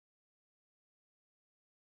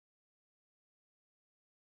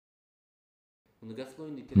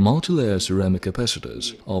Multilayer ceramic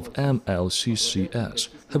capacitors of MLCCs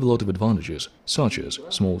have a lot of advantages, such as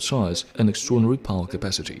small size and extraordinary power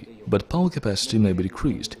capacity. But power capacity may be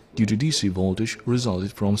decreased due to DC voltage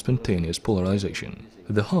resulted from spontaneous polarization.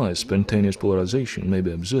 The highest spontaneous polarization may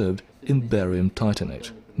be observed in barium titanate.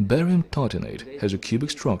 Barium titanate has a cubic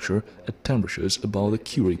structure at temperatures above the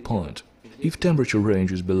Curie point. If temperature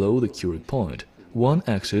range is below the Curie point, one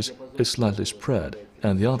axis is slightly spread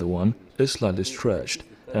and the other one is slightly stretched,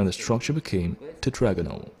 and the structure became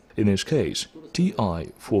tetragonal. In this case,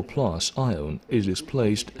 Ti4+ ion is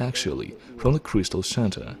displaced axially from the crystal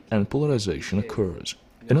center and polarization occurs.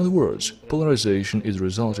 In other words, polarization is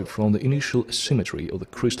resulted from the initial asymmetry of the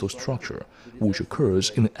crystal structure, which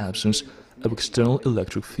occurs in the absence of external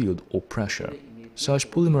electric field or pressure.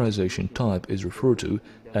 Such polymerization type is referred to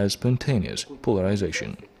as spontaneous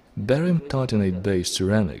polarization. Barium titanate-based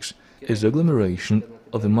ceramics is the agglomeration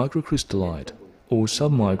of the microcrystallite or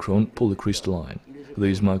submicron polycrystalline.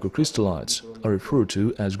 These microcrystallites are referred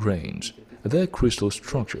to as grains. Their crystal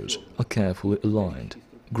structures are carefully aligned.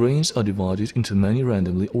 Grains are divided into many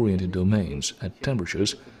randomly oriented domains at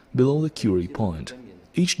temperatures below the Curie point.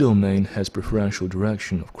 Each domain has preferential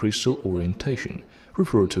direction of crystal orientation,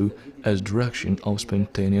 referred to as direction of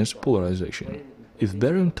spontaneous polarization. If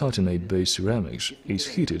barium titanate-based ceramics is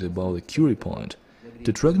heated above the Curie point,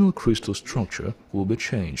 tetragonal crystal structure will be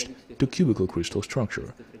changed to cubical crystal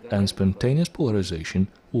structure, and spontaneous polarization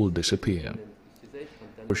will disappear.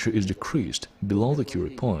 If pressure is decreased below the Curie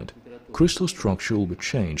point, crystal structure will be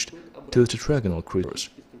changed to tetragonal crystals.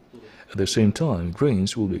 At the same time,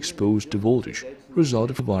 grains will be exposed to voltage,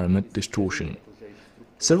 resulting from environment distortion.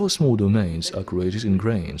 Several small domains are created in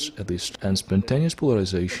grains at this, and spontaneous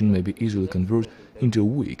polarization may be easily converted into a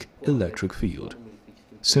weak electric field.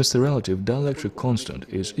 Since the relative dielectric constant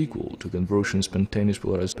is equal to conversion spontaneous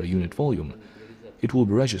polarization per unit volume, it will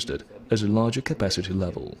be registered as a larger capacity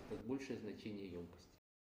level.